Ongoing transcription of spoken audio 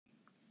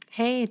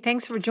Hey,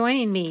 thanks for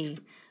joining me.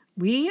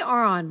 We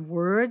are on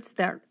words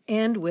that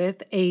end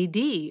with AD,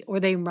 or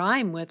they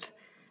rhyme with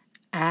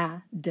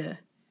add.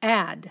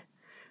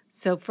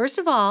 So first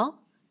of all,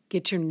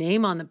 get your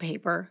name on the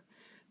paper.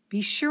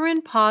 Be sure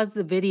and pause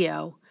the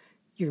video.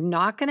 You're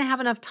not going to have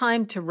enough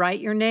time to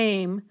write your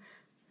name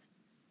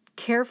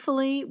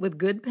carefully with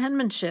good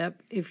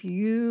penmanship if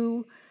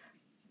you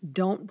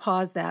don't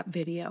pause that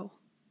video,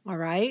 all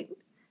right?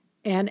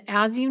 And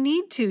as you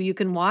need to, you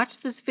can watch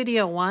this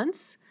video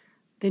once,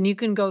 then you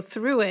can go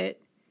through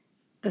it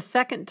the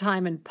second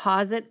time and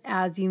pause it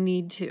as you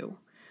need to.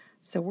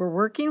 So we're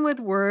working with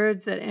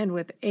words that end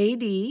with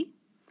AD,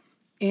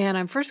 and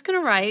I'm first going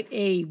to write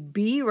a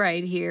B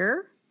right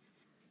here.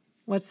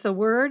 What's the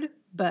word?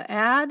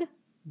 Bad.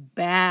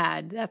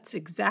 That's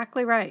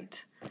exactly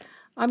right.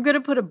 I'm going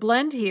to put a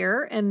blend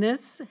here, and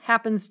this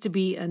happens to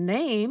be a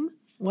name.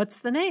 What's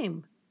the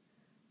name?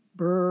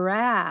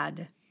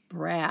 Brad.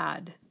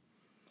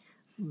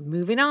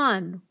 Moving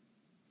on.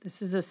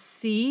 This is a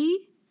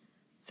C.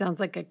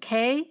 Sounds like a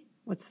K.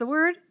 What's the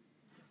word?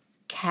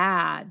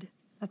 Cad.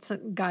 That's a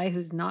guy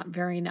who's not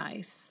very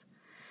nice.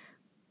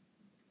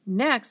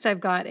 Next,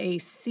 I've got a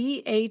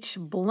CH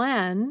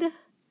blend.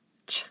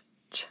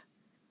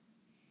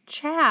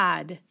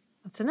 Chad.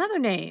 That's another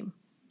name.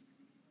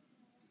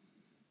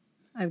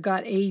 I've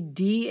got a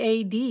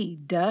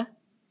DAD.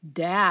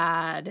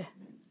 Dad.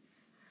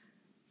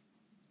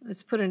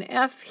 Let's put an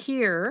F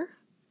here.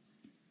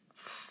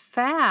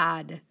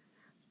 Fad.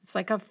 It's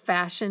like a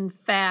fashion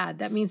fad.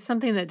 That means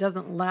something that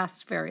doesn't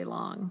last very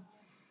long.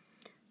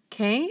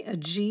 Okay, a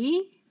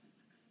G.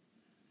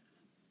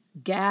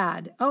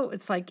 Gad. Oh,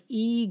 it's like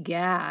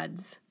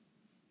egads.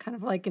 Kind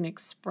of like an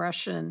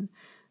expression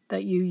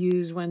that you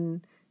use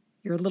when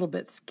you're a little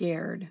bit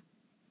scared.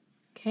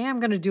 Okay, I'm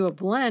going to do a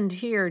blend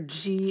here.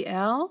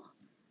 GL.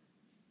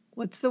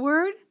 What's the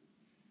word?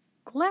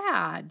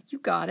 Glad. You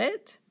got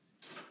it.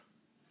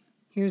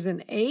 Here's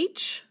an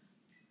H.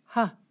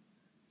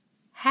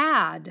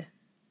 Had.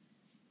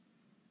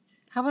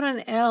 How about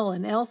an L?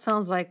 An L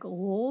sounds like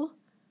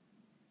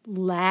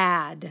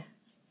lad.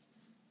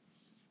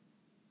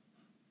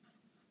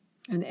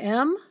 An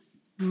M?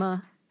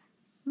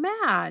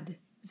 Mad.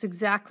 It's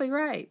exactly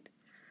right.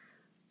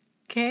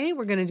 Okay,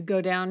 we're going to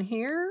go down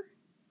here.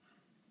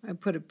 I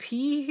put a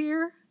P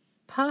here.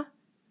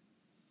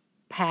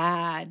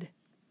 Pad.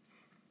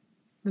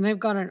 Then I've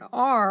got an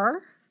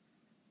R.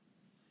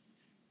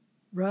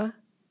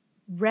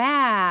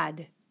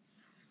 Rad.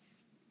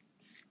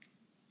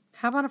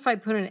 How about if I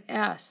put an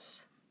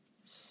S?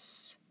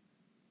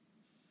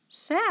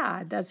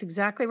 Sad. That's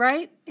exactly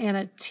right. And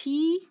a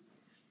T?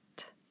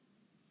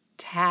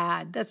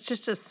 Tad. That's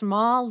just a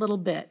small little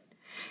bit.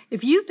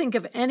 If you think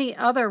of any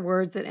other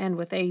words that end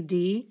with AD,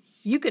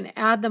 you can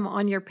add them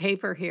on your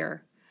paper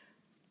here.